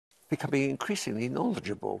becoming increasingly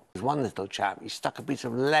knowledgeable. There's one little chap, he stuck a piece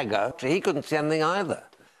of Lego, so he couldn't see anything either.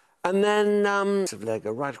 And then, piece of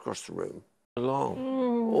Lego right across the room,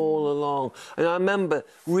 all along. And I remember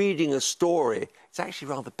reading a story, it's actually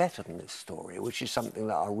rather better than this story, which is something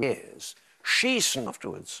that I read. She's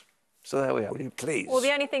afterwards. So there we are, will you please? Well,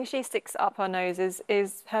 the only thing she sticks up her nose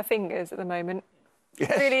is her fingers at the moment.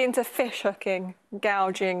 Yes. Really into fish hooking,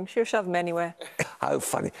 gouging. She'll shove them anywhere. How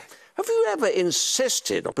funny. Have you ever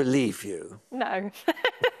insisted on believe you? No.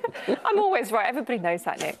 I'm always right. Everybody knows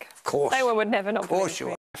that, Nick. Of course. No one would never not believe you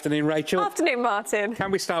me. are. Afternoon, Rachel. Afternoon, Martin.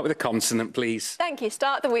 Can we start with a consonant, please? Thank you.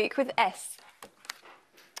 Start the week with S.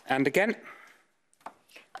 And again.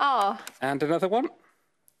 R. And another one.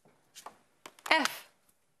 F.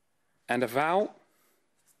 And a vowel.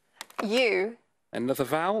 U. Another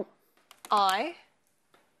vowel. I.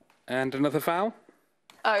 And another vowel.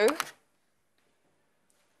 O.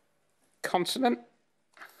 Consonant.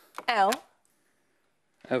 L.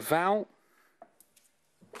 A vowel.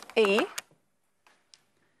 E.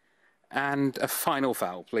 And a final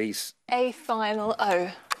vowel, please. A final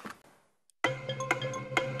O.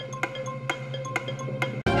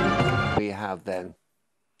 We have then.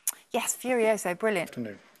 Yes, Furioso. Brilliant.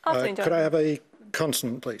 Afternoon. Afternoon, could I have a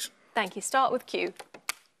consonant, please? Thank you. Start with Q.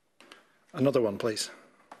 Another one, please.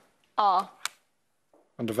 R.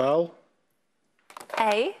 And a vowel.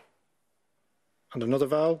 A. And another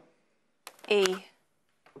vowel. E.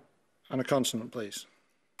 And a consonant, please.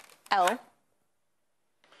 L.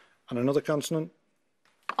 And another consonant.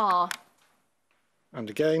 R. And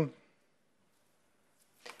again.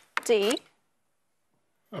 D.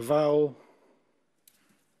 A vowel.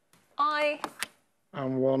 I.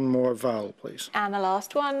 And one more vowel, please. And the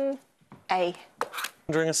last one, A.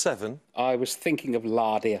 During a 7? I was thinking of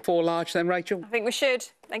lardia. 4 large then, Rachel? I think we should.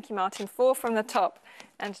 Thank you, Martin. 4 from the top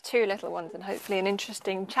and 2 little ones, and hopefully an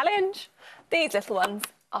interesting challenge. These little ones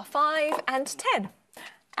are 5 and 10.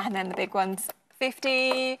 And then the big ones,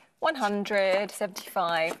 50, 100,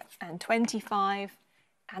 75 and 25.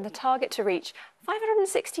 And the target to reach,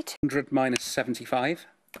 562. 100 minus 75.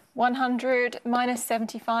 100 minus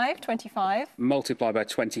 75, 25. Multiply by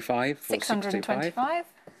 25. 625.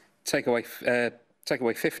 Take away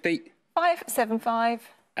 50. 575.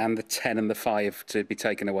 And the 10 and the 5 to be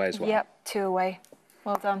taken away as well. Yep, 2 away.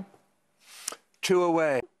 Well done. 2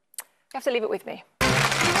 away. You have to leave it with me.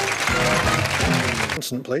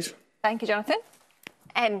 Consonant, please. Thank you, Jonathan.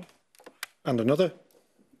 N. And another.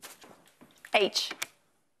 H.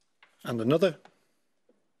 And another.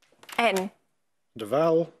 N. And a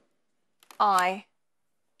vowel. I.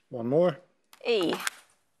 One more. E.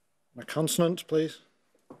 And a consonant, please.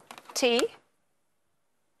 T.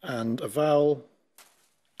 And a vowel.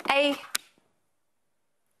 A.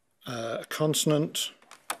 A consonant.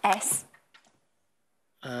 S.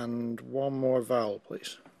 And one more vowel,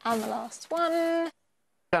 please. And the last one.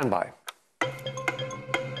 Stand by.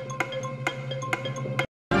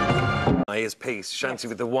 I is peace. Shanty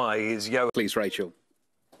with the Y is yo. Please, Rachel.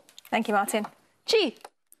 Thank you, Martin. G.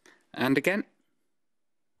 And again.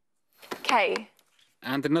 K.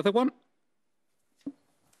 And another one.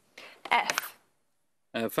 F.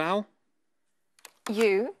 A vowel.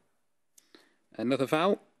 U. Another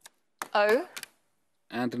vowel. O.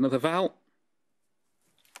 And another vowel.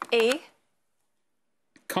 E.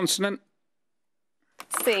 Consonant.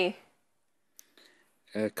 C.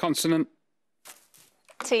 Consonant.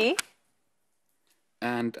 T.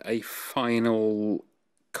 And a final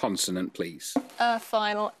consonant, please. A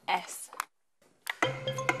final S.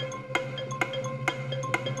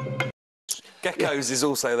 Geckos is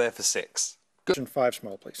also there for 6. And 5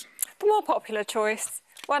 small, please. The more popular choice.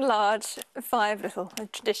 1 large, 5 little, a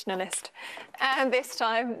traditionalist. And this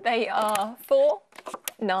time they are 4,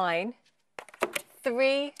 9,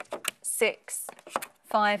 3, 6,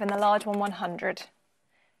 5, and the large one 100.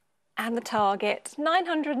 And the target,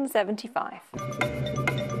 975.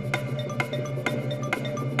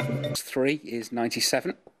 3 is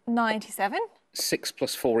 97. 97. 6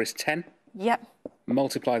 plus 4 is 10. Yep.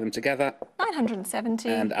 Multiply them together. 970.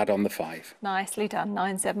 And add on the 5. Nicely done,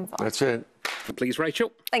 975. That's it. Please,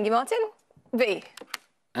 Rachel. Thank you, Martin. V.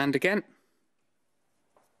 And again.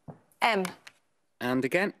 M. And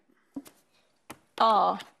again.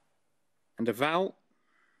 R. And a vowel.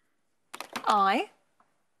 I.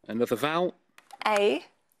 Another vowel. A.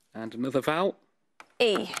 And another vowel.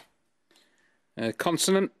 E.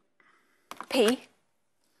 Consonant. P.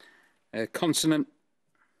 Consonant.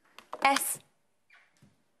 S.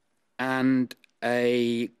 And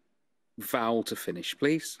a vowel to finish,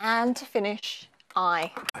 please. And to finish,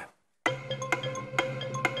 I.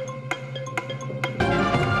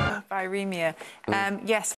 Very viremia.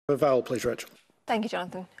 Yes. A vowel, please, Rachel. Thank you,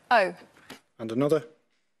 Jonathan. O. And another.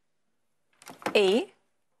 E.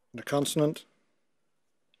 And a consonant.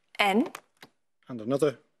 N. And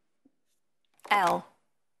another. L.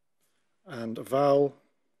 And a vowel.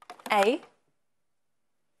 A.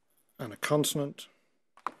 And a consonant.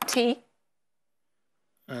 T.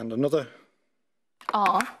 And another.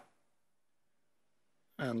 R.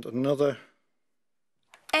 And another.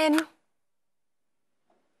 N.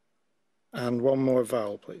 And one more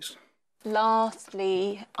vowel, please.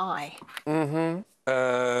 Lastly, I.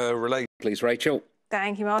 Relate. Please, Rachel.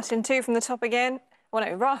 Thank you, Martin. 2 from the top again. Well,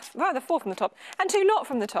 no, rather 4 from the top. And 2 not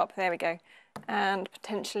from the top. There we go. And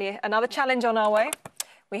potentially another challenge on our way.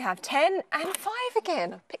 We have 10 and 5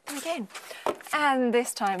 again. I've picked them again. And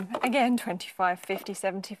this time, again, 25, 50,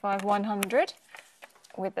 75, 100.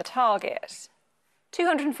 With the target,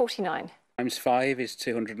 249. Times 5 is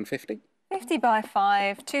 250. 50 by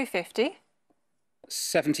 5, 250.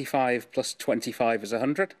 75 plus 25 is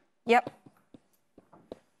 100. Yep,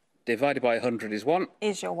 Divided by 100 is 1.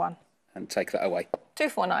 is your one. And take that away.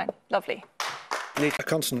 249. Lovely. A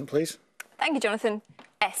consonant, please. Thank you, Jonathan.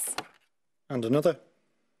 S. And another.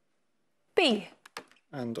 B.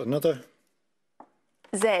 And another.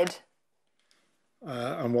 Z.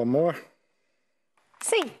 And one more.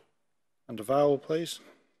 C. And a vowel, please.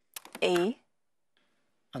 E.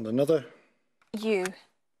 And another. U.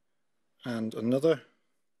 And another.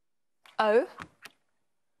 O.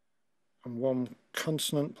 And one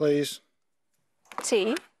consonant, please.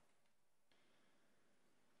 T.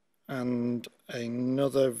 And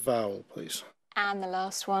another vowel, please. And the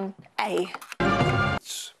last one, A.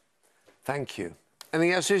 Thank you.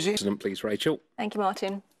 Anything else, Susie? Consonant, please, Rachel. Thank you,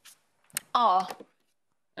 Martin. R.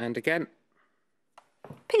 And again.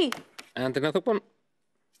 P. And another one.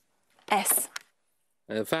 S.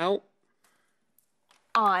 A vowel.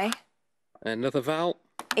 I. Another vowel.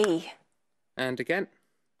 E. And again.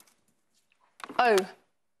 O.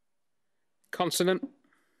 Consonant.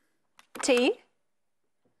 T.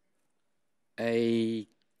 A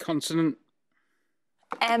consonant.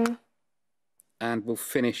 M. And we'll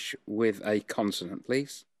finish with a consonant,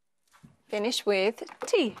 please. Finish with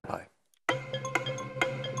T. Hi.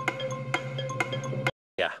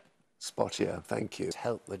 Yeah. Spottier, thank you.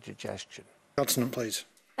 Help the digestion. Consonant, please.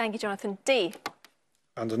 Thank you, Jonathan. D.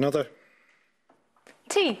 And another.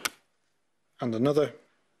 T. And another.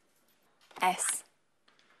 S.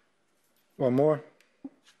 One more.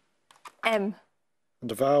 M.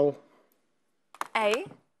 And a vowel. A.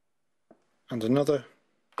 And another.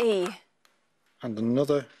 E. And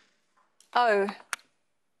another. O.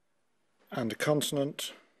 And a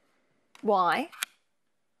consonant. Y.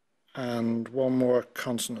 And one more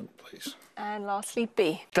consonant, please. And lastly,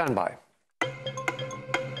 B. Stand by.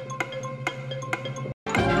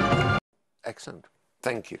 Excellent.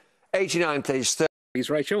 Thank you. 89, please. Please,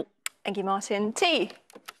 Rachel. Thank you, Martin. T.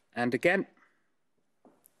 And again.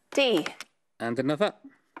 D. And another.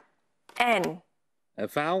 N. A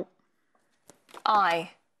vowel.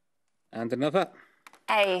 I. And another.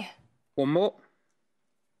 A. One more.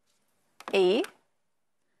 E.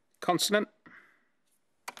 Consonant.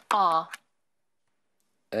 R.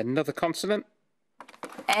 Another consonant.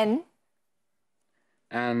 N.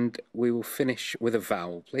 And we will finish with a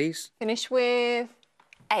vowel, please. Finish with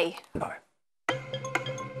A. No.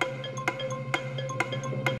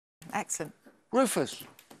 Excellent. Rufus.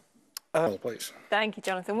 Vowel, please. Thank you,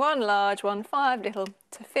 Jonathan. 1 large, 1 5 little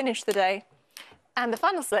to finish the day. And the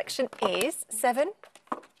final selection is 7,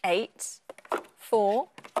 8, 4,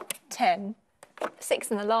 10,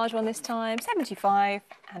 6 in the large one this time, 75,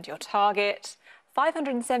 and your target,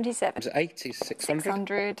 577. 8 is 600.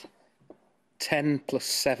 600. 10 plus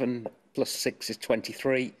 7 plus 6 is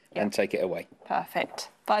 23. And take it away. Perfect.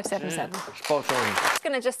 577. Spot on. I'm just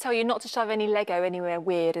going to just tell you not to shove any Lego anywhere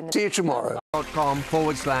weird in the... See you tomorrow.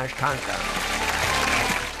 .com/countdown.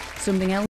 Something else.